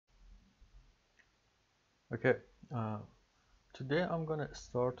Okay, uh, today I'm gonna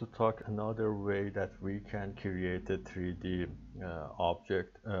start to talk another way that we can create a 3D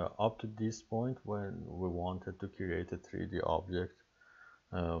object. Up to this point, when we wanted to create a 3D object,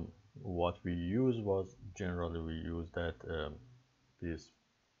 what we use was generally we use that this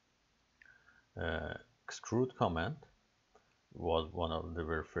uh, extrude command was one of the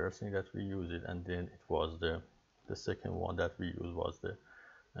very first thing that we used it, and then it was the second one that we used was the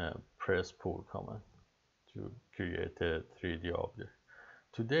press pull command to create a 3D object.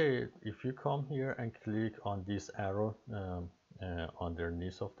 Today, if you come here and click on this arrow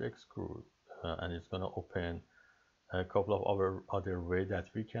underneath of the extrude, and it's going to open a couple of other way that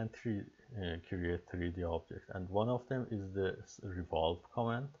we can create 3D objects, and one of them is the revolve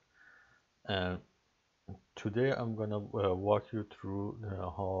command. And today I'm going to walk you through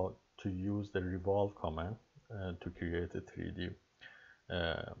how to use the revolve command to create a 3D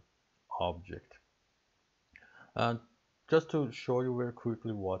uh, object. And just to show you very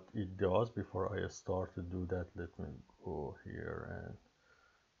quickly what it does before I start to do that, let me go here and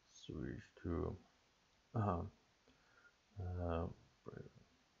switch to uh, uh,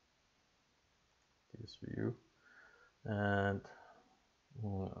 this view. And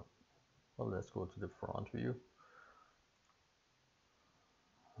well, let's go to the front view.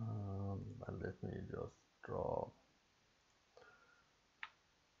 And let me just draw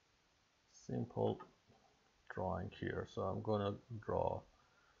simple drawing here. So I'm gonna draw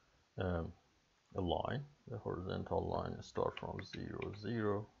um, a line, the horizontal line, start from 0,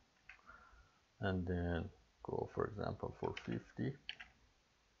 0, and then go, for example, for 50.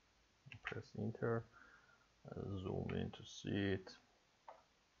 Press enter, zoom in to see it,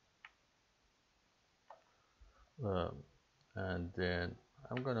 and then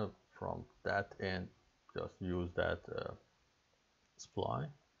I'm gonna from that end just use that spline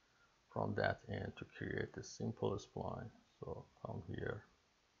from that end to create a simple spline. So come here,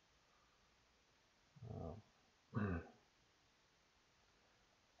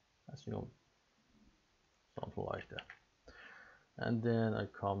 assume something like that, and then I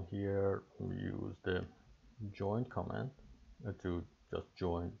come here, use the join command to just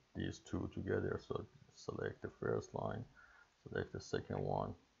join these two together. So select the first line, select the second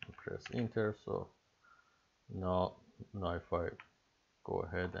one, and press enter. So now if I go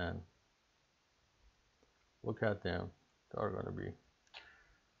ahead and look at them, they are going to be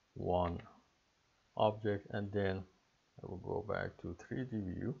one object. And then I will go back to 3D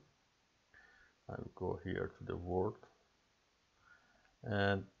view. I will go here to the world,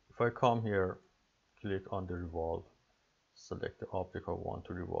 and if I come here, click on the revolve, select the object I want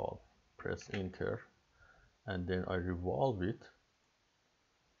to revolve, press enter, and then I revolve it.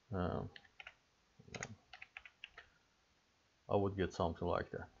 um, I would get something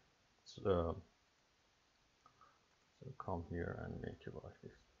like that. So, so come here and make it like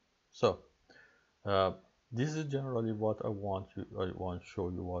this. So uh, this is generally what I want to show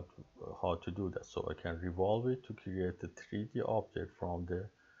you how to do that. So I can revolve it to create a 3D object from the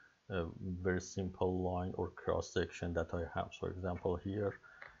very simple line or cross section that I have. So, for example, here,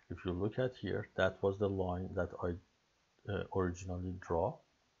 if you look at here, that was the line that I originally draw,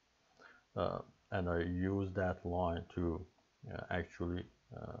 and I use that line to actually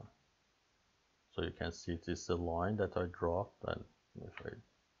so you can see this is a line that I draw, and if I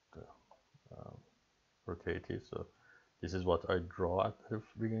rotate it, so this is what I draw at the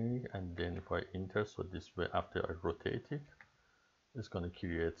beginning, and then if I enter, so this way after I rotate it, it's going to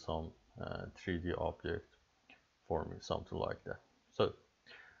create some 3D object for me, something like that. So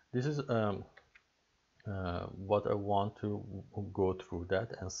this is what I want to go through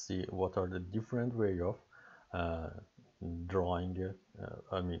that and see what are the different way of uh, drawing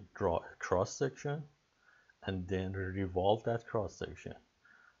draw a cross section and then revolve that cross section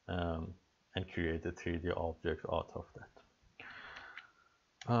and create a 3D object out of that.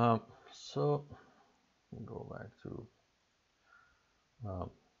 So go back to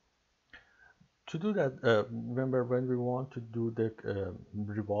do that. Remember, when we want to do the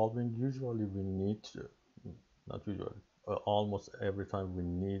revolving, usually we need not usually, almost every time we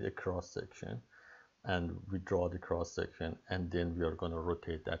need a cross section, and we draw the cross section, and then we are going to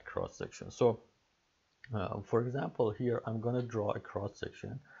rotate that cross section. So for example, here I'm going to draw a cross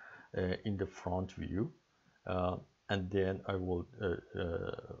section in the front view, and then I will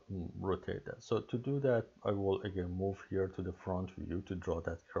rotate that. So to do that, I will again move here to the front view to draw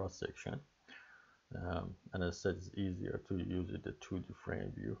that cross section. And as I said, it's easier to use it the 2D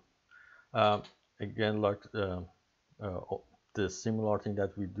frame view. Again, like the similar thing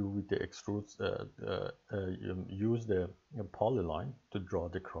that we do with the extrudes, use the polyline to draw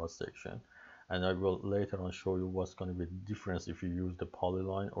the cross section, and I will later on show you what's going to be the difference if you use the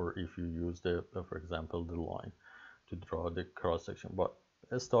polyline or if you use the for example the line to draw the cross section. But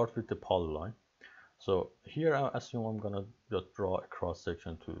let's start with the polyline. So here I assume I'm gonna just draw a cross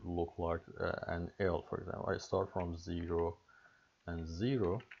section to look like an L, for example. I start from 0 and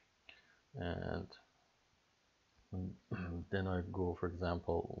 0, and then I go, for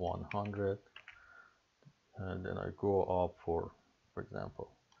example, 100, and then I go up for example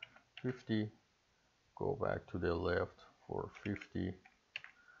 50, go back to the left for 50,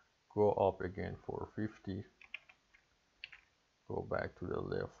 go up again for 50, go back to the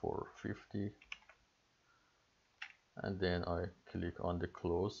left for 50, and then I click on the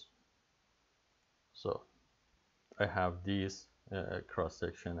close. So I have this cross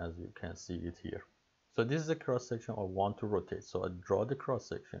section, as you can see it here. So this is a cross section I want to rotate. So I draw the cross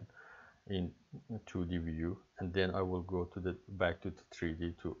section in 2D view, and then I will go to the back to the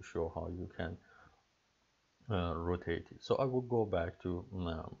 3D to show how you can rotate it. So I will go back to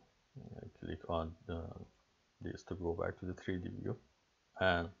click on this to go back to the 3D view,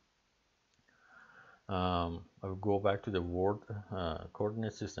 and I will go back to the Word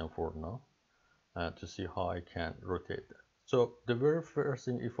coordinate system for now to see how I can rotate that. So the very first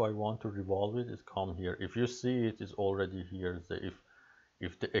thing, if I want to revolve it, is come here. If you see it is already here.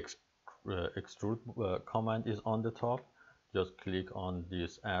 If the extrude command is on the top, just click on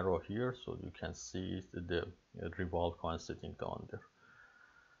this arrow here so you can see the revolve command sitting down there.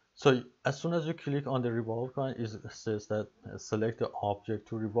 So as soon as you click on the revolve command, it says that select the object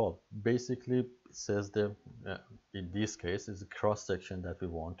to revolve. Basically, it says the in this case is a cross section that we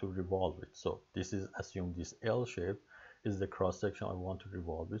want to revolve it. So this is, assume this L shape is the cross section I want to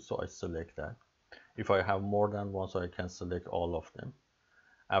revolve it. So I select that. If I have more than one, so I can select all of them.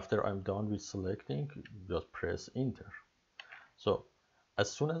 After I'm done with selecting, just press enter. So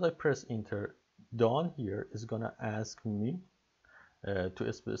as soon as I press enter, down here is gonna ask me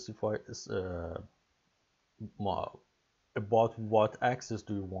to specify about what axis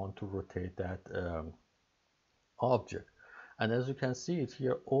do you want to rotate that object. And as you can see it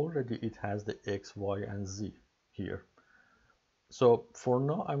here, already it has the X, Y, and Z here. So for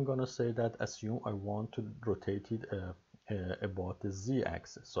now, I'm gonna say that assume I want to rotate it about the Z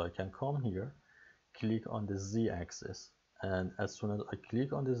axis. So I can come here, click on the Z axis, and as soon as I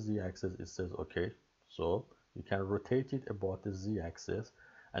click on the Z axis, it says okay. So you can rotate it about the Z axis,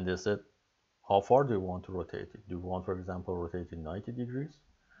 and they said how far do you want to rotate it? Do you want, for example, rotate it 90 degrees,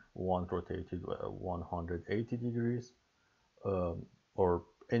 want rotated 180 degrees, or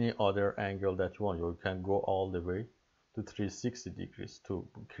any other angle that you want? You can go all the way to 360 degrees to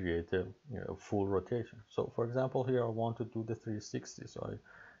create a full rotation. So for example, here I want to do the 360, so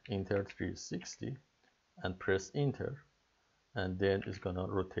I enter 360 and press enter, and then it's gonna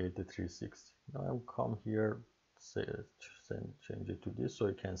rotate the 360. Now I'll come here, change it to this, so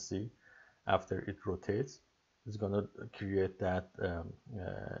you can see after it rotates, it's gonna create that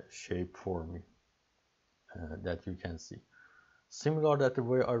shape for me that you can see. Similar that the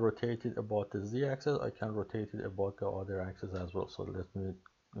way I rotated about the Z axis, I can rotate it about the other axis as well. So let me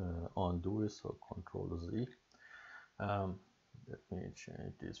undo it. So Control Z. Let me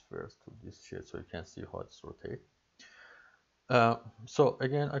change this first to this shape so you can see how it's rotated. So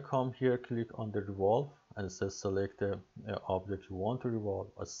again, I come here, click on the revolve, and it says select the object you want to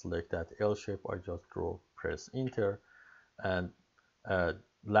revolve. I select that L shape I just draw, press enter, and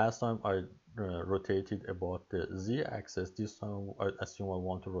last time I rotated about the Z axis. This time I assume I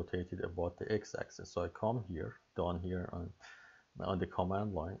want to rotate it about the X axis. So I come here, down here on the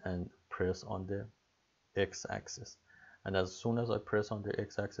command line, and press on the X axis. And as soon as I press on the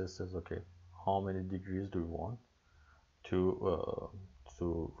X axis, it says okay, how many degrees do you want to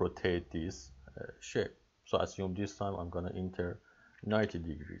rotate this shape? So assume this time I'm gonna enter 90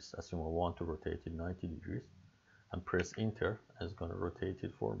 degrees. Assume I want to rotate it 90 degrees, and press enter, and it's gonna rotate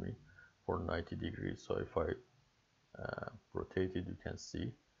it for me for 90 degrees. So if I rotate it, you can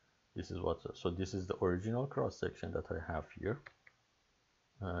see this is what. So this is the original cross section that I have here.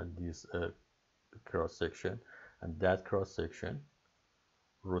 This cross section, and that cross section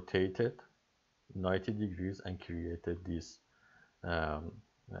rotated 90 degrees and created this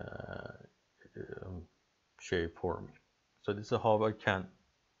shape for me. So this is how I can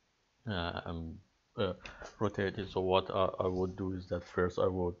rotate it. So what I would do is that first I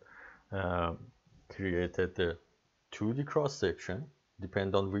would create the 2D cross section.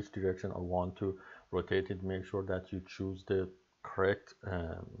 Depend on which direction I want to rotate it, make sure that you choose the correct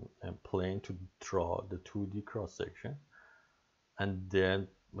plane to draw the 2D cross section, and then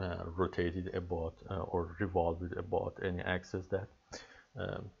rotate it about or revolve it about any axis that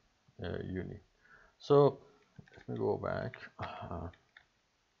you need. So let me go back.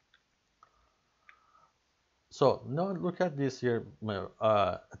 So now look at this here.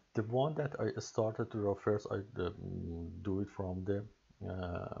 The one that I started to draw first, I do it from the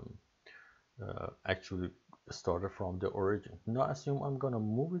actually started from the origin. Now assume I'm gonna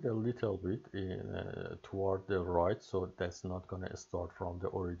move it a little bit toward the right, so that's not gonna start from the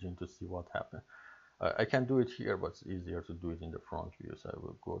origin to see what happened. I can do it here, but it's easier to do it in the front view. So I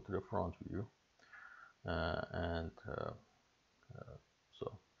will go to the front view and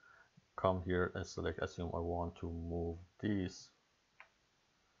so come here and select, assume I want to move this.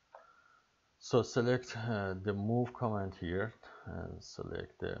 So select the move command here and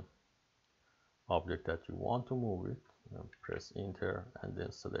select the object that you want to move it. Press enter and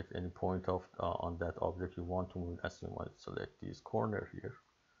then select any point of on that object you want to move. Assume I select this corner here,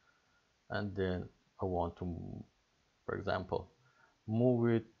 and then I want to, for example, move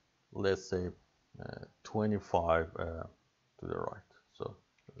it, let's say 25 to the right. So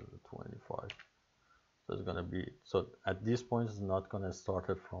 25. So it's gonna be, so at this point it's not gonna start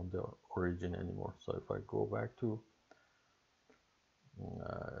it from the origin anymore. So if I go back to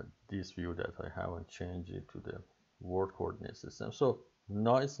this view that I haven't changed it to the world coordinate system, so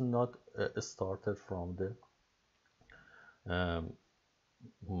now it's not started from the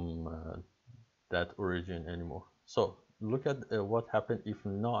that origin anymore. So look at what happened if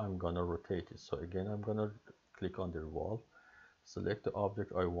now I'm gonna rotate it. So again, I'm gonna click on the revolve, select the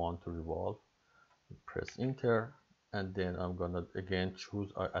object I want to revolve, press enter, and then I'm gonna again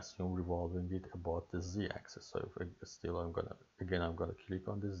choose, I assume revolving it about the z-axis. So if I'm gonna click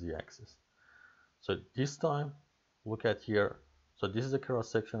on the z-axis. So this time, look at here. So this is the cross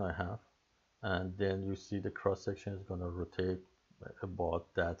section I have, and then you see the cross section is gonna rotate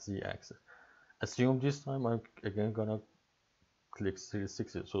about that z-axis. Assume this time I'm again gonna click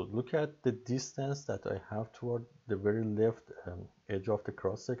 360. So look at the distance that I have toward the very left edge of the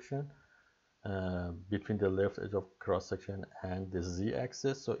cross section, between the left edge of cross section and the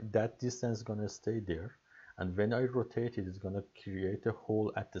z-axis. So that distance is gonna stay there, and when I rotate it, it's gonna create a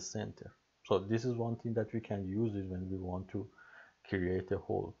hole at the center. So this is one thing that we can use it when we want to create a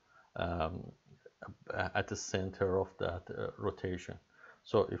hole at the center of that rotation.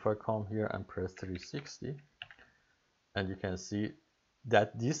 So if I come here and press 360, and you can see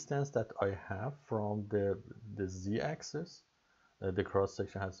that distance that I have from the z-axis, the cross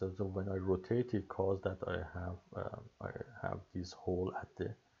section has, so when I rotate it, cause that I have this hole at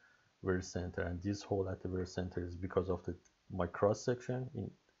the very center, and this hole at the very center is because of my cross section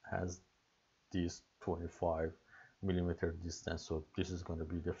has this 25 millimeter distance. So this is going to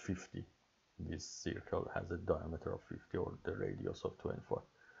be the 50. This circle has a diameter of 50, or the radius of 25.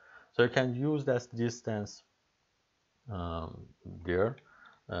 So you can use that distance there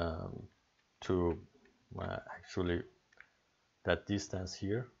to actually, that distance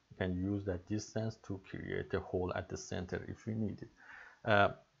here, you can use that distance to create a hole at the center if we need it.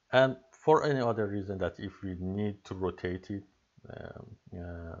 And for any other reason, that if we need to rotate it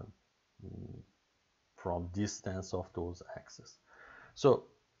from distance of those axes. So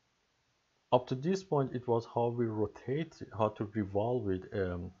up to this point, it was how we rotate, how to revolve it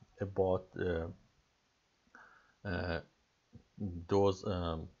about those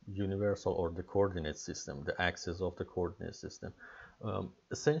universal or the coordinate system, the axis of the coordinate system.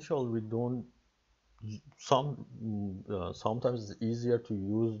 Essentially, we don't. Sometimes it's easier to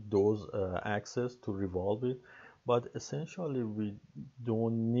use those axes to revolve it, but essentially we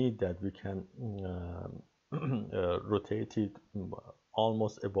don't need that. We can rotate it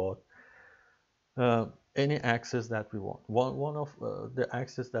almost about any axis that we want. One of the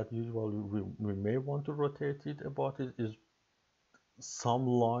axes that usually we may want to rotate it about it is some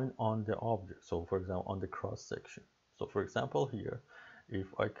line on the object. So for example, on the cross section. So for example, here, if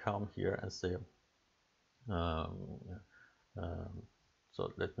I come here and say,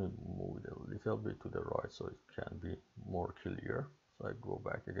 so let me move it a little bit to the right so it can be more clear. So I go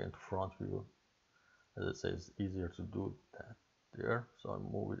back again to front view. As I say, it's easier to do that there. So I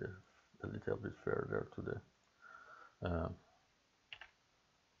move it a little bit further to the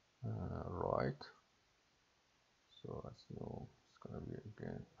right. So assume it's gonna be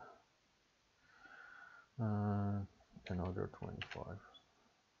again another 25.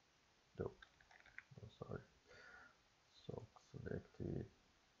 No, sorry. So select it,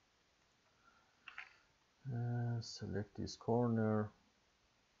 select this corner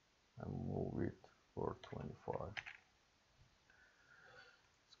and move it for 25.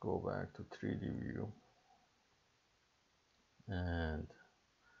 Let's go back to 3D view, and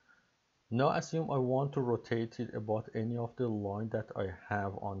Now assume I want to rotate it about any of the line that I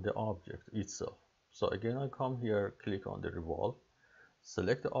have on the object itself. So again, I come here, click on the revolve,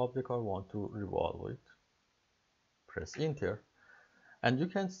 select the object I want to revolve it, press enter, and you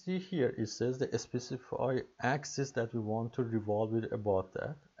can see here it says the specify axis that we want to revolve it about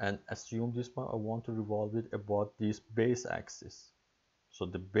that, and assume this one I want to revolve it about this base axis, so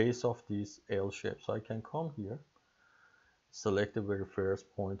the base of this L shape. So I can come here, select the very first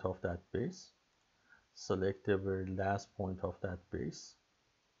point of that base, select the very last point of that base,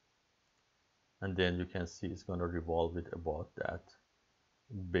 and then you can see it's going to revolve it about that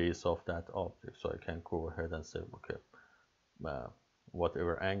base of that object. So I can go ahead and say, okay,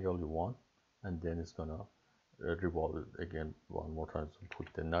 whatever angle you want, and then it's going to revolve it again one more time. So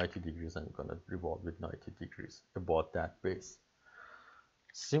put the 90 degrees and going to revolve it 90 degrees about that base.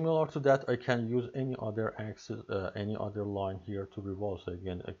 Similar to that, I can use any other axis, any other line here to revolve. So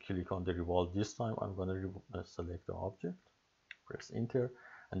again, I click on the revolve. This time I'm going to select the object, press enter,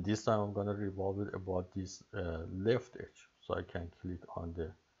 and this time I'm going to revolve it about this left edge. So I can click on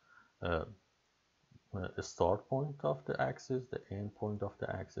the start point of the axis, the end point of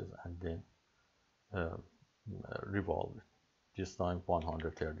the axis, and then revolve it. This time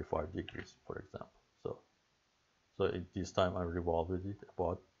 135 degrees, for example. So this time I revolved it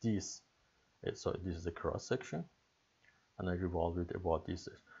about this. So this is the cross section, and I revolve it about this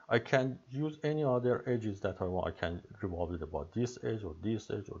edge. I can use any other edges that I want. I can revolve it about this edge or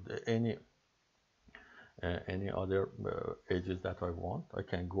this edge or any other edges that I want. I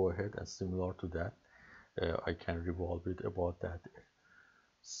can go ahead and similar to that, I can revolve it about that.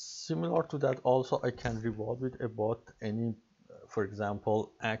 Similar to that also, I can revolve it about any, for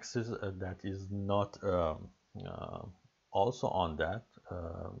example, axis that is not also on that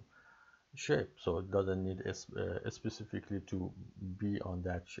shape, so it doesn't need specifically to be on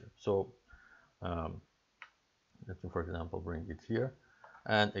that shape. So let me, for example, bring it here,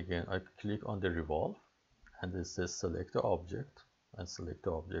 and again I click on the revolve, and it says select the object, and select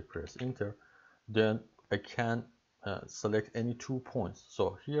the object, press enter. Then I can select any 2 points.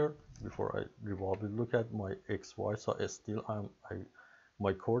 So here, before I revolve it, look at my XY. So still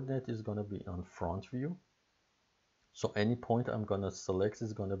my coordinate is going to be on front view. So any point I'm going to select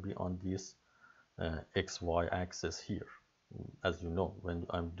is going to be on this XY axis here. As you know, when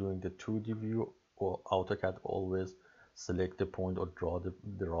I'm doing the 2D view, or AutoCAD always select the point or draw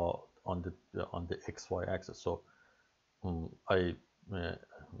on the XY axis. So I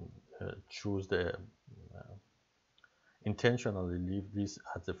choose the intentionally leave this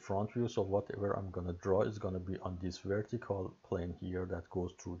at the front view, so whatever I'm going to draw is going to be on this vertical plane here that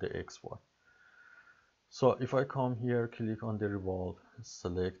goes through the XY. So if I come here, click on the revolve,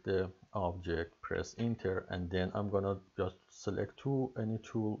 select the object, press enter, and then I'm going to just select any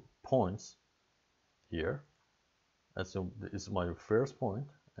two points here. Assume this is my first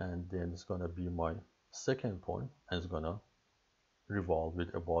point, and then it's going to be my second point, and it's going to revolve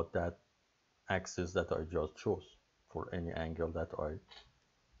it about that axis that I just chose for any angle that I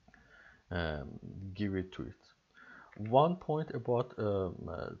give it to it. One point about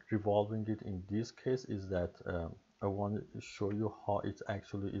revolving it in this case is that I want to show you how it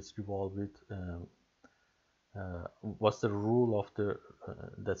actually is revolved. What's the rule of the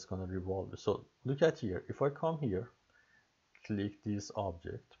that's going to revolve it. So look at here. If I come here, click this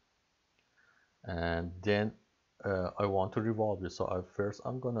object, and then I want to revolve it. So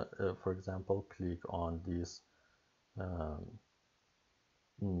I'm gonna for example click on this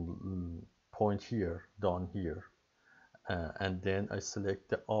point here, down here, and then I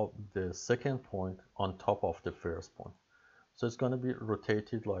select the second point on top of the first point. So it's going to be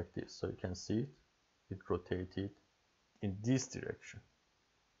rotated like this. So you can see it rotated in this direction.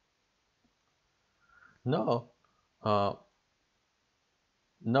 Now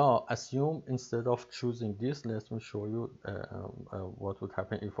assume instead of choosing this, let me show you what would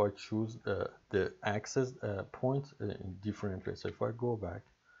happen if I choose the axis point in different ways. So if I go back,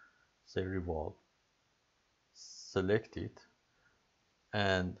 say revolve, select it,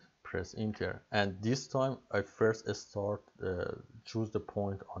 and press enter, and this time I first choose the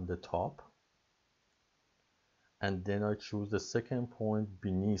point on the top, and then I choose the second point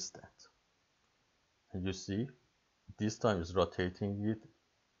beneath that, and you see this time is rotating it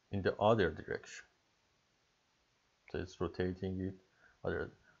in the other direction. So it's rotating it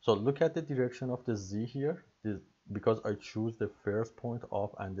other. So look at the direction of the Z here. Because I choose the first point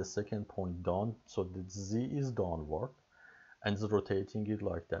up and the second point down, so the Z is downward and it's rotating it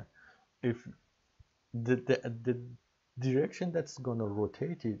like that. If the direction that's gonna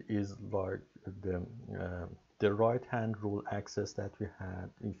rotate it is like the right hand rule axis that we had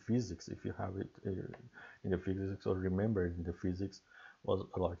in physics, if you have it in the physics or remember it in the physics, was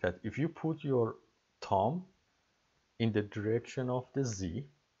like that. If you put your thumb in the direction of the Z,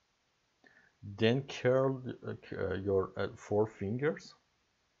 then curl your four fingers.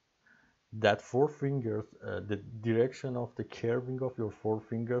 That four fingers, the direction of the curving of your four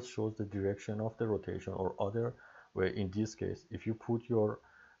fingers shows the direction of the rotation, or other way, in this case, if you put your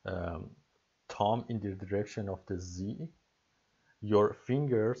thumb in the direction of the Z, your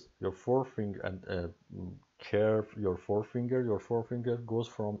fingers, your forefinger, and curve your forefinger goes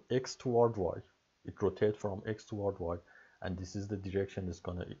from X toward Y. It rotates from X toward Y, and this is the direction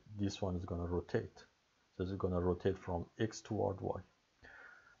this one is gonna rotate. So it's gonna rotate from X toward Y.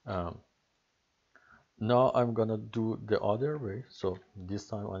 Now I'm gonna do the other way. So this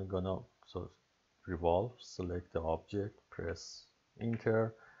time I'm gonna revolve, select the object, press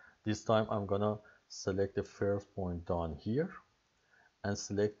enter. This time I'm gonna select the first point down here and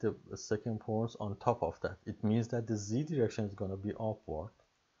select the second point on top of that. It means that the Z direction is gonna be upward.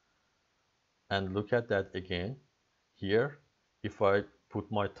 And look at that again. Here, if I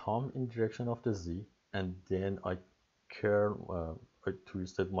put my thumb in direction of the Z and then I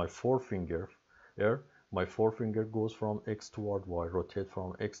twisted my forefinger here, my forefinger goes from X toward Y, rotate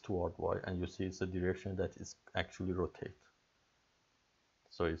from X toward Y, and you see it's the direction that is actually rotate.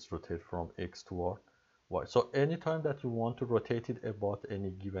 So it's rotate from X toward Y. So anytime that you want to rotate it about any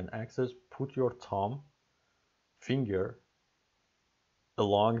given axis, put your thumb finger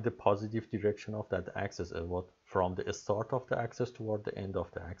along the positive direction of that axis, from the start of the axis toward the end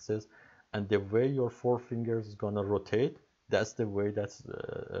of the axis, and the way your forefinger is gonna rotate, that's the way the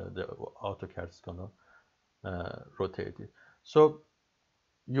AutoCAD is gonna rotate it. So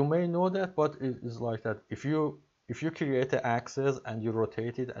you may know that, but it is like that. If you create an axis and you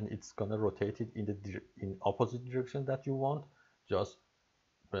rotate it, and it's gonna rotate it in opposite direction that you want, just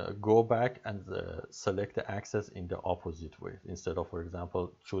go back and select the axis in the opposite way. Instead of, for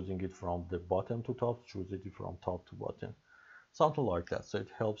example, choosing it from the bottom to top, choose it from top to bottom, something like that. So it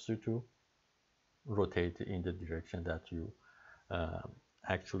helps you to rotate in the direction that you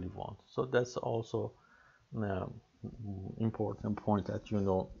actually want. So that's also important point, that you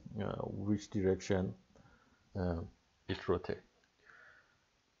know which direction it rotates.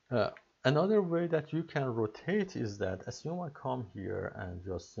 Another way that you can rotate is that, assume I come here and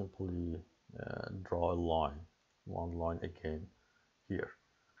just simply draw a line, one line again here.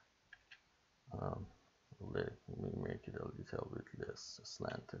 Let me make it a little bit less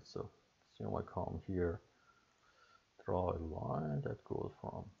slanted. So assume I come here, draw a line that goes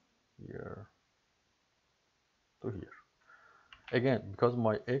from here to here. Again, because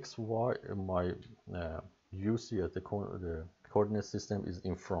my my UC as the coordinate system is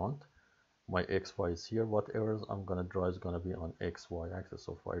in front, my XY is here, whatever I'm gonna draw is gonna be on XY axis.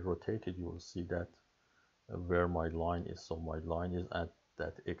 So if I rotate it, you will see that where my line is. So my line is at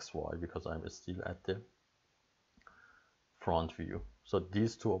that XY because I'm still at the front view. So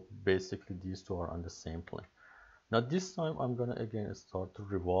these two are on the same plane. Now this time I'm gonna again start to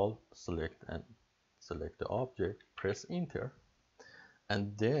revolve, select the object, press enter,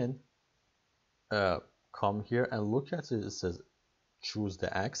 and then come here and look at it. It says choose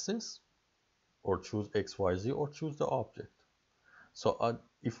the axis, or choose XYZ, or choose the object. So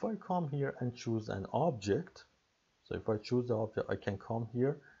if I come here and choose an object, so if I choose the object, I can come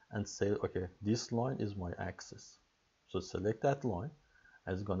here and say, okay, this line is my axis. So select that line,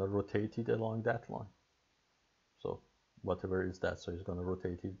 and it's gonna rotate it along that line. So whatever is that, so it's gonna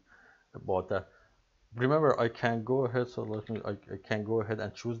rotate it about that. Remember, I can go ahead, I can go ahead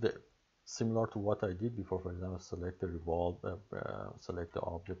and choose similar to what I did before. For example, select the revolve, select the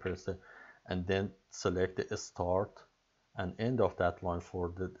object, press it, and then select the start and end of that line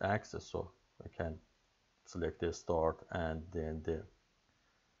for the axis. So I can select the start and then the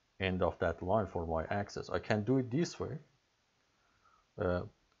end of that line for my axis. I can do it this way to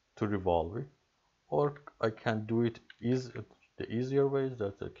revolve it, or I can do it the easier way is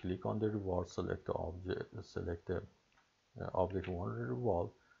that I click on the revolve, select the object, select the object we want to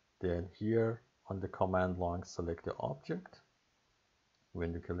revolve, then here on the command line select the object.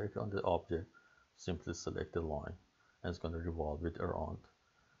 When you click on the object, simply select the line, and it's going to revolve it around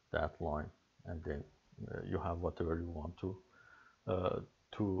that line, and then you have whatever you want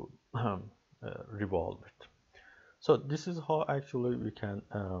to revolve it. So this is how actually we can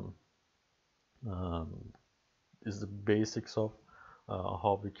is the basics of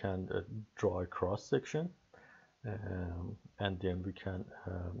how we can draw a cross section, and then we can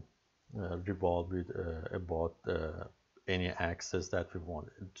revolve it about any axis that we want.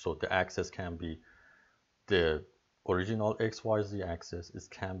 So the axis can be the original XYZ axis, it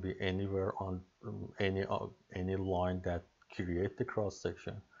can be anywhere on any line that create the cross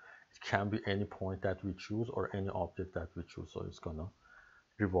section. It can be any point that we choose or any object that we choose. So it's gonna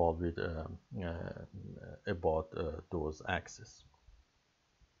revolve with about those axes.